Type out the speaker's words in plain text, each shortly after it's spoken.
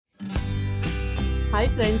Hi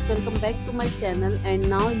friends, welcome back to my channel, and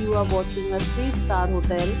now you are watching a 3-star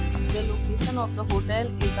hotel. The location of the hotel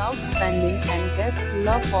is outstanding and guests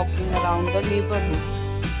love walking around the neighborhood.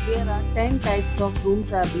 There are 10 types of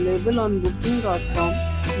rooms available on booking.com.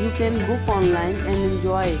 You can book online and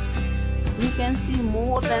enjoy it. You can see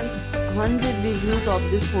more than 100 reviews of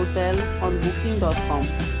this hotel on booking.com.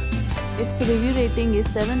 Its review rating is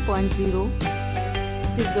 7.0.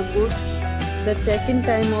 This is the good. The check-in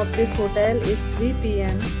time of this hotel is 3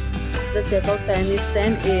 p.m. The check-out time is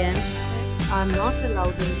 10 a.m. Are not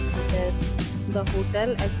allowed in this hotel. The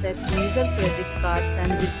hotel accepts major credit cards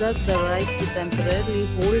and reserves the right to temporarily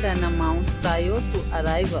hold an amount prior to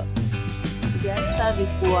arrival. Guests are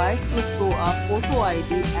required to show a photo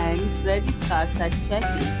ID and credit cards at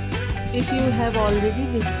check-in. If you have already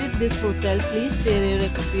visited this hotel, please share your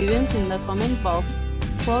experience in the comment box.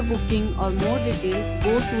 For booking or more details,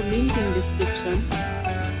 go to link in description.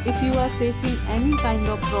 If you are facing any kind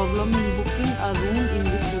of problem in booking a room in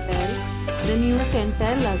this hotel, then you can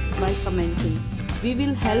tell us by commenting. We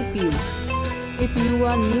will help you. If you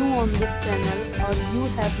are new on this channel or you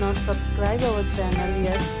have not subscribed our channel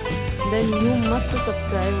yet, then you must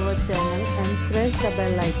subscribe our channel and press the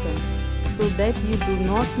bell icon so that you do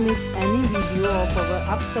not miss any video of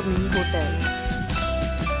our upcoming hotels.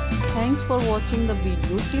 Thanks for watching the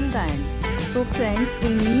video till the end. So friends, will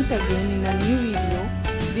meet again in a new video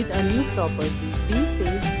with a new property. Be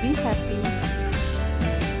safe, be happy.